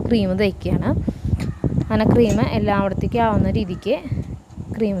ശേഷം നമ്മൾ ക്രീം തേക്കുകയാണ്. അങ്ങനെ ക്രീം എല്ലായിടത്തേക്കും ആവുന്ന രീതിക്ക്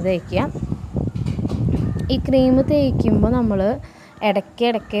ക്രീം തേക്കുക. ഈ ക്രീം തേക്കുമ്പോൾ നമ്മൾ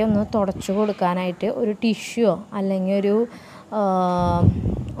ഇടയ്ക്ക് ഒന്ന് തുടച്ചു കൊടുക്കാനായിട്ട് ഒരു ടിഷ്യൂയോ അല്ലെങ്കിൽ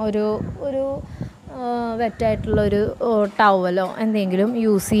ഒരു വെറ്റായിട്ടുള്ളൊരു ടവലോ എന്തെങ്കിലും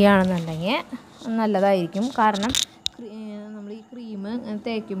യൂസ് ചെയ്യുകയാണെന്നുണ്ടെങ്കിൽ നല്ലതായിരിക്കും. കാരണം നമ്മൾ ഈ ക്രീം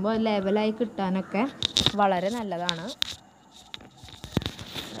തേക്കുമ്പോൾ ലെവലായി കിട്ടാനൊക്കെ വളരെ നല്ലതാണ്.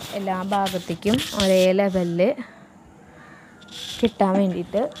 എല്ലാ ഭാഗത്തേക്കും ഒരേ ലെവലിൽ കിട്ടാൻ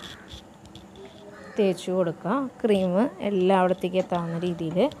വേണ്ടിയിട്ട് തേച്ച് കൊടുക്കുക. ക്രീം എല്ലായിടത്തേക്കും എത്താവുന്ന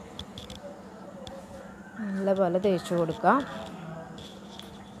രീതിയിൽ നല്ലപോലെ തേച്ച് കൊടുക്കുക.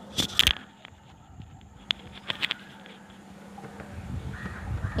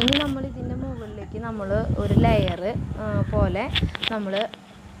 ഇനി നമ്മൾ ഇതിൻ്റെ മുകളിലേക്ക് നമ്മൾ ഒരു ലെയർ പോലെ നമ്മൾ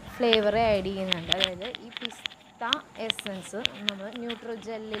ഫ്ലേവർ ആഡ് ചെയ്യുന്നുണ്ട്. അതായത് ഈ പിസ്ത എസൻസ് നമ്മൾ ന്യൂട്രി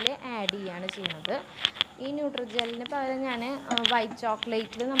ജെല്ലിൽ ആഡ് ചെയ്യുകയാണ് ചെയ്യുന്നത്. ഈ ന്യൂട്രി ജെല്ലിന് പകരം ഞാൻ വൈറ്റ്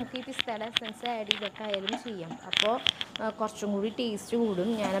ചോക്ലേറ്റിൽ നമുക്ക് ഈ പിസ്തയുടെ എസൻസ് ആഡ് ചെയ്തിട്ടായാലും ചെയ്യാം. അപ്പോൾ കുറച്ചും കൂടി ടേസ്റ്റ് കൂടും.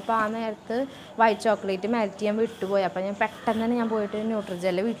 ഞാനപ്പോൾ ആ നേരത്ത് വൈറ്റ് ചോക്ലേറ്റ് മെൽറ്റ് ചെയ്യാൻ വിട്ടുപോയി. അപ്പോൾ ഞാൻ പെട്ടെന്ന് തന്നെ പോയിട്ട് ന്യൂട്രി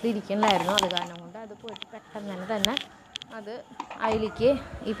ജെല്ല് വീട്ടിലിരിക്കണമായിരുന്നു. അത് കാരണം കൊണ്ട് അത് പോയിട്ട് പെട്ടെന്ന് തന്നെ അത് അതിലേക്ക്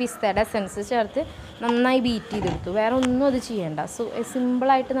ഈ പിസ്തയുടെ എസൻസ് ചേർത്ത് നന്നായി ബീറ്റ് ചെയ്തെടുത്തു. വേറെ ഒന്നും അത് ചെയ്യേണ്ട.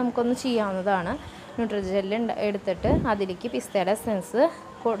 സിമ്പിളായിട്ട് നമുക്കൊന്ന് ചെയ്യാവുന്നതാണ്. ന്യൂട്രി ജെല്ല് എടുത്തിട്ട് അതിലേക്ക് പിസ്തയുടെ എസൻസ്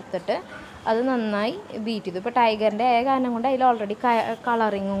കൊടുത്തിട്ട് അത് നന്നായി ബീറ്റ് ചെയ്തു. ഇപ്പോൾ ടൈഗറിൻ്റെ ആയ കാരണം കൊണ്ട് അതിൽ ഓൾറെഡി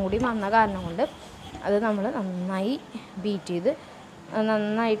കളറിങ്ങും കൂടി വന്ന കാരണം കൊണ്ട് അത് നമ്മൾ നന്നായി ബീറ്റ് ചെയ്ത്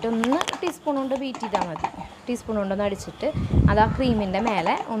നന്നായിട്ടൊന്ന് ടീസ്പൂൺ കൊണ്ട് ബീറ്റ് ചെയ്താൽ മതി. ടീസ്പൂൺ കൊണ്ടൊന്ന് അടിച്ചിട്ട് അത് ആ ക്രീമിൻ്റെ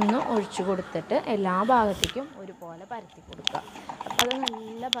മേലെ ഒന്ന് ഒഴിച്ച് കൊടുത്തിട്ട് എല്ലാ ഭാഗത്തേക്കും ഒരുപോലെ പരത്തി കൊടുക്കുക. അപ്പോൾ അത്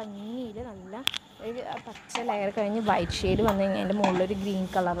നല്ല ഭംഗിയിൽ നല്ല ഒരു പച്ച ലെയർ കഴിഞ്ഞ് വൈറ്റ് ഷെയ്ഡ് വന്നു കഴിഞ്ഞാൽ അതിൻ്റെ മുകളിലൊരു ഗ്രീൻ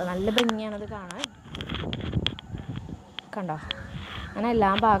കളർ നല്ല ഭംഗിയാണത് കാണാൻ. കണ്ടോ? അങ്ങനെ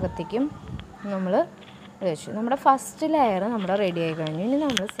എല്ലാ ഭാഗത്തേക്കും നമ്മൾ വെച്ചു. നമ്മുടെ ഫസ്റ്റ് ലെയർ നമ്മുടെ റെഡി ആയി കഴിഞ്ഞു. ഇനി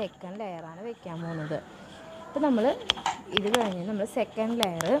നമ്മൾ സെക്കൻഡ് ലെയറാണ് വെക്കാൻ പോകുന്നത്. അപ്പോൾ നമ്മൾ ഇത് കഴിഞ്ഞ് നമ്മൾ സെക്കൻഡ്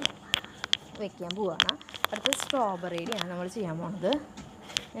ലെയർ വെക്കാൻ പോവുകയാണ്. അടുത്ത സ്ട്രോബെറിയുടെയാണ് നമ്മൾ ചെയ്യാൻ പോകുന്നത്.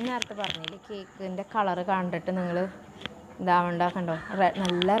 ഞാൻ നേരത്തെ പറഞ്ഞില്ലേ കേക്കിൻ്റെ കളറ് കണ്ടിട്ട് നിങ്ങൾ ഇതാവണ്ട. കണ്ടോ?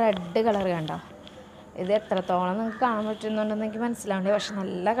 നല്ല റെഡ് കളർ കണ്ടോ? ഇത് എത്രത്തോളം നിങ്ങൾക്ക് കാണാൻ പറ്റുന്നുണ്ടെന്ന് എനിക്ക് മനസ്സിലാവുന്നുണ്ട്. പക്ഷെ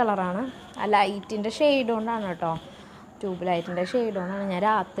നല്ല കളറാണ്. ആ ലൈറ്റിൻ്റെ ഷെയ്ഡ് കൊണ്ടാണ് കേട്ടോ, ട്യൂബ് ലൈറ്റിൻ്റെ ഷെയ്ഡ് കൊണ്ടാണ്. ഞാൻ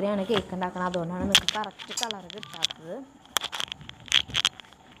രാത്രിയാണ് കേക്ക് ഉണ്ടാക്കുന്നത്, അതുകൊണ്ടാണ് നിങ്ങൾക്ക് കറക്റ്റ് കളർ കിട്ടാത്തത്.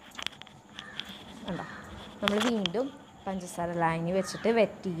 കണ്ടോ? നമ്മൾ വീണ്ടും പഞ്ചസാര ലായനി വെച്ചിട്ട്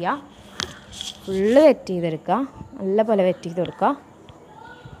വെറ്റ് ചെയ്യുക. ഫുള്ള് വെറ്റ് ചെയ്തെടുക്കുക. നല്ല പോലെ വെറ്റ് ചെയ്ത് കൊടുക്കുക.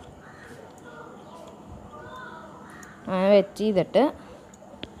 വെറ്റ് ചെയ്തിട്ട്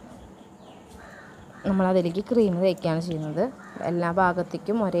നമ്മളതിലേക്ക് ക്രീം തേക്കുകയാണ് ചെയ്യുന്നത്. എല്ലാ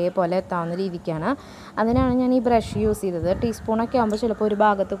ഭാഗത്തേക്കും ഒരേപോലെ എത്താവുന്ന രീതിക്കാണ്. അതിനാണ് ഞാൻ ഈ ബ്രഷ് യൂസ് ചെയ്തത്. ടീസ്പൂണൊക്കെ ആകുമ്പോൾ ചിലപ്പോൾ ഒരു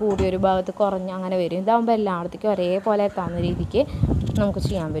ഭാഗത്ത് കൂടി ഒരു ഭാഗത്ത് കുറഞ്ഞ് അങ്ങനെ വരും. ഇതാകുമ്പോൾ എല്ലായിടത്തേക്കും ഒരേപോലെ എത്താവുന്ന രീതിക്ക് നമുക്ക്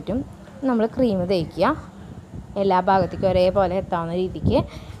ചെയ്യാൻ പറ്റും. നമ്മൾ ക്രീം തേക്കുക, എല്ലാ ഭാഗത്തേക്കും ഒരേപോലെ എത്താവുന്ന രീതിക്ക്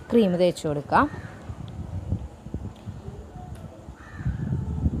ക്രീം തേച്ച് കൊടുക്കുക.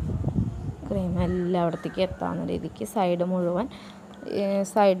 ക്രീം എല്ലായിടത്തേക്കും എത്താവുന്ന രീതിക്ക് സൈഡ് മുഴുവൻ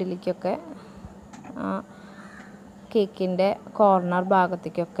സൈഡിലേക്കൊക്കെ കേക്കിൻ്റെ കോർണർ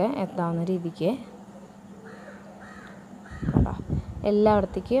ഭാഗത്തേക്കൊക്കെ എത്താവുന്ന രീതിക്ക്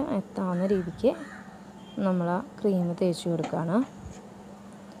എല്ലായിടത്തേക്കും എത്താവുന്ന രീതിക്ക് നമ്മൾ ക്രീം തേച്ച് കൊടുക്കുകയാണ്.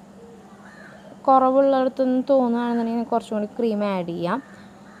 കുറവുള്ളിടത്തൊന്നും തോന്നുകയാണെന്നുണ്ടെങ്കിൽ കുറച്ചും കൂടി ക്രീം ആഡ് ചെയ്യാം.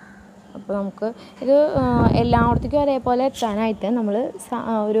 അപ്പോൾ നമുക്ക് ഇത് എല്ലായിടത്തേക്കും ഒരേപോലെ എത്താനായിട്ട് നമ്മൾ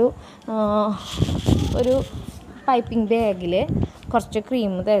ഒരു പൈപ്പിംഗ് ബാഗിൽ കുറച്ച്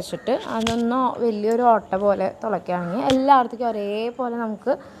ക്രീം തേച്ചിട്ട് അതൊന്ന് വലിയൊരു ഓട്ട പോലെ തിളയ്ക്കുകയാണെങ്കിൽ എല്ലായിടത്തേക്കും ഒരേപോലെ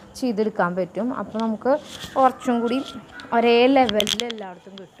നമുക്ക് ചെയ്തെടുക്കാൻ പറ്റും. അപ്പോൾ നമുക്ക് കുറച്ചും കൂടി ഒരേ ലെവലിൽ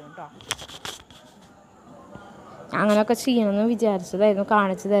എല്ലായിടത്തും കിട്ടും കേട്ടോ. അങ്ങനെയൊക്കെ ചെയ്യണമെന്ന് വിചാരിച്ചതായിരുന്നു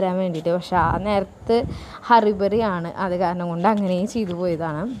കാണിച്ചു തരാൻ വേണ്ടിയിട്ട്. പക്ഷെ ആ നേരത്ത് ഹറിബറിയാണ്, അത് കാരണം കൊണ്ട് അങ്ങനെയും ചെയ്തു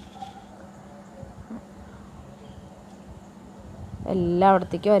പോയതാണ്.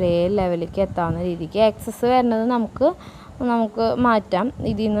 എല്ലായിടത്തേക്കും ഒരേ ലെവലിലേക്ക് എത്താവുന്ന രീതിക്ക് എക്സസ് വരുന്നത് നമുക്ക് മാറ്റാം.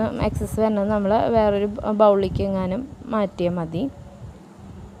 ഇതിൽ നിന്ന് എക്സസ് വരുന്നത് നമ്മൾ വേറൊരു ബൗളിലേക്ക് എങ്ങാനും മാറ്റിയാൽ മതി.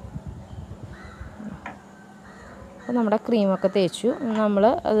 അപ്പോൾ നമ്മുടെ ക്രീമൊക്കെ തേച്ചു. നമ്മൾ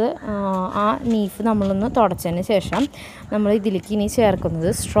അത് ആ നീഫ് നമ്മളൊന്ന് തുടച്ചതിന് ശേഷം നമ്മൾ ഇതിലേക്ക് ഇനി ചേർക്കുന്നത്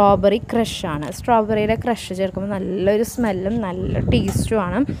സ്ട്രോബെറി ക്രഷാണ്. സ്ട്രോബെറിയുടെ ക്രഷ് ചേർക്കുമ്പോൾ നല്ലൊരു സ്മെല്ലും നല്ല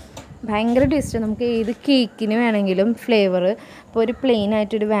ടേസ്റ്റുമാണ്. ഭയങ്കര ടേസ്റ്റ്. നമുക്ക് ഏത് കേക്കിന് വേണമെങ്കിലും ഫ്ലേവർ, ഇപ്പോൾ ഒരു പ്ലെയിൻ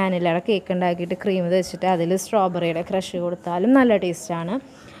ആയിട്ടൊരു വാനിലയുടെ കേക്ക് ഉണ്ടാക്കിയിട്ട് ക്രീം തേച്ചിട്ട് അതിൽ സ്ട്രോബെറിയുടെ ക്രഷ് കൊടുത്താലും നല്ല ടേസ്റ്റാണ്.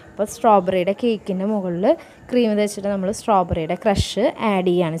 അപ്പോൾ സ്ട്രോബെറിയുടെ കേക്കിൻ്റെ മുകളിൽ ക്രീം തേച്ചിട്ട് നമ്മൾ സ്ട്രോബെറിയുടെ ക്രഷ് ആഡ്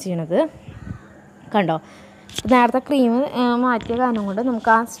ചെയ്യുകയാണ് ചെയ്യണത്. കണ്ടോ, നേരത്തെ ക്രീം മാറ്റിയ കാരണം കൊണ്ട്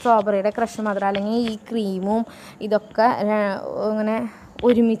നമുക്ക് ആ സ്ട്രോബെറിയുടെ ക്രഷ് മാത്രം, അല്ലെങ്കിൽ ഈ ക്രീമും ഇതൊക്കെ ഇങ്ങനെ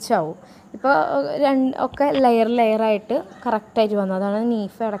ഒരുമിച്ചാവും. ഇപ്പോൾ ഒക്കെ ലെയറായിട്ട് കറക്റ്റായിട്ട് വന്നു. അതാണ്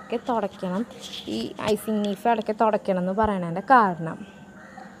നീഫ് ഇടയ്ക്ക് തുടയ്ക്കണം, ഈ ഐസിങ് നീഫ് ഇടയ്ക്ക് തുടയ്ക്കണം എന്ന് പറയണതിൻ്റെ കാരണം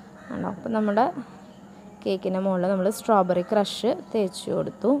ആണോ. അപ്പോൾ നമ്മുടെ കേക്കിൻ്റെ മുകളിൽ നമ്മൾ സ്ട്രോബെറി ക്രഷ് തേച്ച്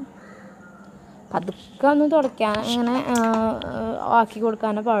കൊടുത്തു. പതുക്കെ ഒന്ന് തുടയ്ക്കാൻ ഇങ്ങനെ ആക്കി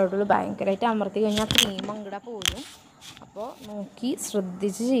കൊടുക്കാനേ പാടുള്ളൂ. ഭയങ്കരമായിട്ട് അമർത്തി കഴിഞ്ഞാൽ ക്രീം അങ്ങോട്ട് പോരും. അപ്പോൾ നോക്കി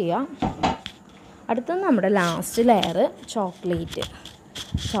ശ്രദ്ധിച്ച് ചെയ്യാം. അടുത്തത് നമ്മുടെ last layer chocolate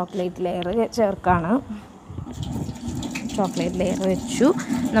layer ചേർക്കാണ്. Chocolate layer വെച്ചു.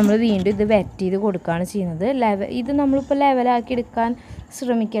 നമ്മൾ വീണ്ടും ഇത് വെറ്റ് ചെയ്ത് കൊടുക്കുകയാണ് ചെയ്യുന്നത്. ഇത് നമ്മളിപ്പോൾ ലെവലാക്കി എടുക്കാൻ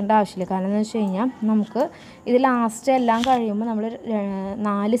ശ്രമിക്കേണ്ട ആവശ്യമില്ല. കാരണം എന്ന് വെച്ച് കഴിഞ്ഞാൽ നമുക്ക് ഇത് ലാസ്റ്റ് എല്ലാം കഴിയുമ്പോൾ നമ്മൾ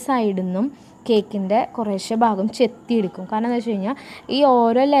 4 സൈഡിൽ നിന്നും കേക്കിൻ്റെ കുറേശ്ശെ ഭാഗം ചെത്തിയെടുക്കും. കാരണം എന്താ വെച്ച് കഴിഞ്ഞാൽ ഈ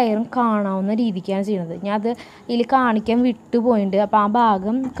ഓരോ ലെയറും കാണാവുന്ന രീതിക്കാണ് ചെയ്യുന്നത്. ഞാൻ അത് ഇതിൽ കാണിക്കാൻ വിട്ടുപോയിട്ടുണ്ട്. അപ്പോൾ ആ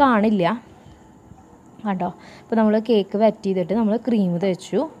ഭാഗം കാണില്ല കണ്ടോ. അപ്പോൾ നമ്മൾ കേക്ക് വെറ്റ് ചെയ്തിട്ട് നമ്മൾ ക്രീം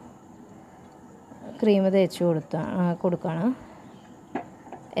തേച്ച് കൊടുക്കുകയാണ്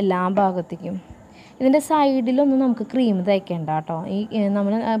എല്ലാ ഭാഗത്തേക്കും. ഇതിൻ്റെ സൈഡിലൊന്നും നമുക്ക് ക്രീം തേക്കേണ്ട കേട്ടോ. ഈ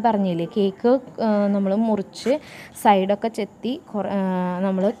നമ്മൾ പറഞ്ഞില്ലേ, കേക്ക് നമ്മൾ മുറിച്ച് സൈഡൊക്കെ ചെത്തി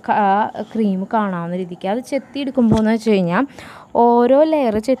നമ്മൾ ക്രീം കാണാവുന്ന രീതിക്ക് അത് ചെത്തി എടുക്കുമ്പോൾ എന്ന് വെച്ച് കഴിഞ്ഞാൽ ഓരോ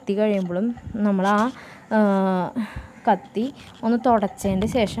ലെയർ ചെത്തി കഴിയുമ്പോഴും നമ്മൾ കത്തി ഒന്ന് തുടച്ചതിൻ്റെ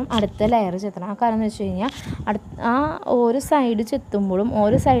ശേഷം അടുത്ത ലെയർ ചെത്തണം. ആ കാരണം എന്ന് വെച്ച് കഴിഞ്ഞാൽ ആ ഓരോ സൈഡ് ചെത്തുമ്പോഴും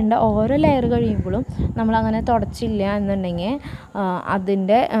ഓരോ സൈഡിൻ്റെ ഓരോ ലെയർ കഴിയുമ്പോഴും നമ്മളങ്ങനെ തുടച്ചില്ല എന്നുണ്ടെങ്കിൽ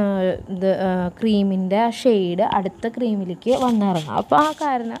അതിൻ്റെ ക്രീമിൻ്റെ ഷെയ്ഡ് അടുത്ത ക്രീമിലേക്ക് വന്നിറങ്ങും. അപ്പോൾ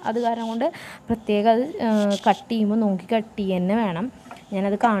അത് കാരണം കൊണ്ട് പ്രത്യേകം അത് കട്ട് ചെയ്യുമ്പോൾ നോക്കി കട്ട് ചെയ്യുക തന്നെ വേണം.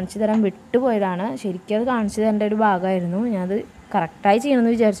 ഞാനത് കാണിച്ചു തരാൻ വിട്ടുപോയതാണ്. ശരിക്കും അത് കാണിച്ചു തരേണ്ട ഒരു ഭാഗമായിരുന്നു. ഞാനത് കറക്റ്റായി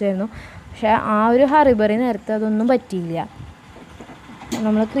ചെയ്യണമെന്ന് വിചാരിച്ചായിരുന്നു. പക്ഷേ ആ ഒരു ഹറിബറി നേരത്തെ അതൊന്നും പറ്റിയില്ല.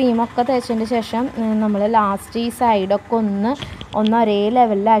 നമ്മൾ ക്രീമൊക്കെ തേച്ചതിന് ശേഷം നമ്മൾ ലാസ്റ്റ് ഈ സൈഡൊക്കെ ഒന്ന് ഒരേ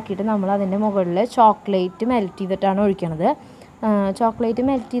ലെവലിലാക്കിയിട്ട് നമ്മൾ അതിൻ്റെ മുകളിൽ ചോക്ലേറ്റ് മെൽറ്റ് ചെയ്തിട്ടാണ് ഒഴിക്കണത്. ചോക്ലേറ്റ്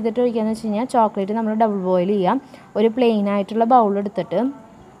മെൽറ്റ് ചെയ്തിട്ട് ഒഴിക്കുകയെന്ന് വെച്ച് കഴിഞ്ഞാൽ ചോക്ലേറ്റ് നമ്മൾ ഡബിൾ ബോയിൽ ചെയ്യാം. ഒരു പ്ലെയിൻ ആയിട്ടുള്ള ബൗൾ എടുത്തിട്ട്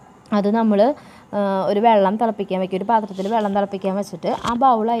അത് നമ്മൾ ഒരു വെള്ളം തിളപ്പിക്കാൻ വയ്ക്കുക. ഒരു പാത്രത്തിൽ വെള്ളം തിളപ്പിക്കാൻ വെച്ചിട്ട് ആ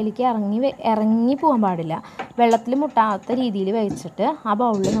ബൗൾ അതിലേക്ക് ഇറങ്ങി പോകാൻ പാടില്ല. വെള്ളത്തിൽ മുട്ടാത്ത രീതിയിൽ വെച്ചിട്ട് ആ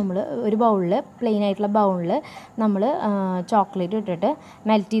ഒരു ബൗളിൽ പ്ലെയിൻ ആയിട്ടുള്ള ബൗളിൽ നമ്മൾ ചോക്ലേറ്റ് ഇട്ടിട്ട്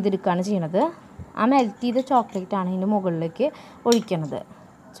മെൽറ്റ് ചെയ്തെടുക്കുകയാണ് ചെയ്യണത്. ആ മെൽറ്റ് ചെയ്ത ചോക്ലേറ്റാണ് ഇതിൻ്റെ മുകളിലേക്ക് ഒഴിക്കണത്.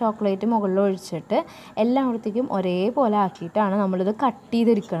 ചോക്ലേറ്റ് മുകളിൽ ഒഴിച്ചിട്ട് എല്ലായിടത്തേക്കും ഒരേപോലെ ആക്കിയിട്ടാണ് നമ്മളിത് കട്ട്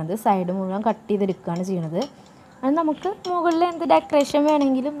ചെയ്തെടുക്കുന്നത്. സൈഡ് മുഴുവൻ കട്ട് ചെയ്തെടുക്കുകയാണ് ചെയ്യണത്. അത് നമുക്ക് മുകളിൽ എന്ത് ഡെക്കറേഷൻ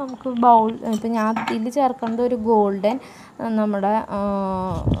വേണമെങ്കിലും നമുക്ക് ബൗൾ ഇപ്പോൾ ഞാൻ ഇതിൽ ചേർക്കുന്നത് ഒരു നമ്മുടെ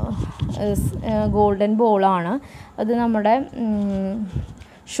ഗോൾഡൻ ബോളാണ്. അത് നമ്മുടെ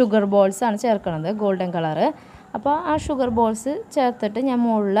ഷുഗർ ബോൾസാണ് ചേർക്കുന്നത്, ഗോൾഡൻ കളറ്. അപ്പോൾ ആ ഷുഗർ ബോൾസ് ചേർത്തിട്ട് ഞാൻ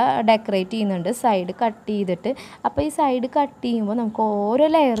മുകളിൽ ഡെക്കറേറ്റ് ചെയ്യുന്നുണ്ട്, സൈഡ് കട്ട് ചെയ്തിട്ട്. അപ്പോൾ ഈ സൈഡ് കട്ട് ചെയ്യുമ്പോൾ നമുക്ക് ഓരോ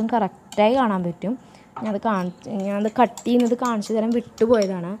ലെയറും കറക്റ്റായി കാണാൻ പറ്റും. ഞാനത് കട്ട് ചെയ്യുന്നത് കാണിച്ചു തരാൻ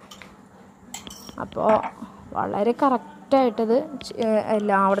വിട്ടുപോയതാണ്. അപ്പോൾ വളരെ കറക്റ്റായിട്ടത്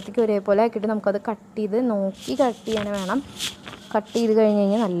എല്ലായിടത്തേക്കും ഒരേപോലെ ആക്കിയിട്ട് നമുക്കത് കട്ട് ചെയ്ത് നോക്കി കട്ട് ചെയ്യാൻ വേണം. കട്ട് ചെയ്ത് കഴിഞ്ഞ്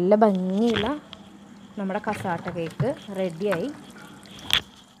കഴിഞ്ഞാൽ നല്ല ഭംഗിയുള്ള നമ്മുടെ കസാട്ട കേക്ക് റെഡിയായി.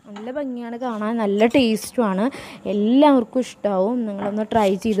 നല്ല ഭംഗിയാണ് കാണാൻ, നല്ല ടേസ്റ്റുമാണ്, എല്ലാവർക്കും ഇഷ്ടമാവും. നിങ്ങളൊന്ന്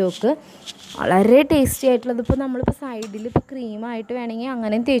ട്രൈ ചെയ്ത് നോക്ക്. വളരെ ടേസ്റ്റി ആയിട്ടുള്ളത്. ഇപ്പോൾ നമ്മളിപ്പോൾ സൈഡിൽ ഇപ്പോൾ ക്രീമായിട്ട് വേണമെങ്കിൽ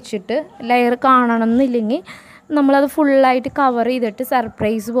അങ്ങനെയും തേച്ചിട്ട് ലെയർ കാണണമെന്നില്ലെങ്കിൽ നമ്മളത് ഫുള്ളായിട്ട് കവർ ചെയ്തിട്ട്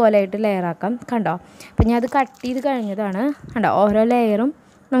സർപ്രൈസ് പോലെ ആയിട്ട് ലെയറാക്കാം. കണ്ടോ, അപ്പോൾ ഞാൻ അത് കട്ട് ചെയ്ത് കഴിഞ്ഞതാണ്. കണ്ടോ, ഓരോ ലെയറും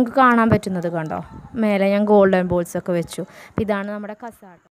നമുക്ക് കാണാൻ പറ്റുന്നത് കണ്ടോ. മേലെ ഞാൻ ഗോൾഡൻ ബോൾസൊക്കെ വെച്ചു. അപ്പോൾ ഇതാണ് നമ്മുടെ കസാട്ട.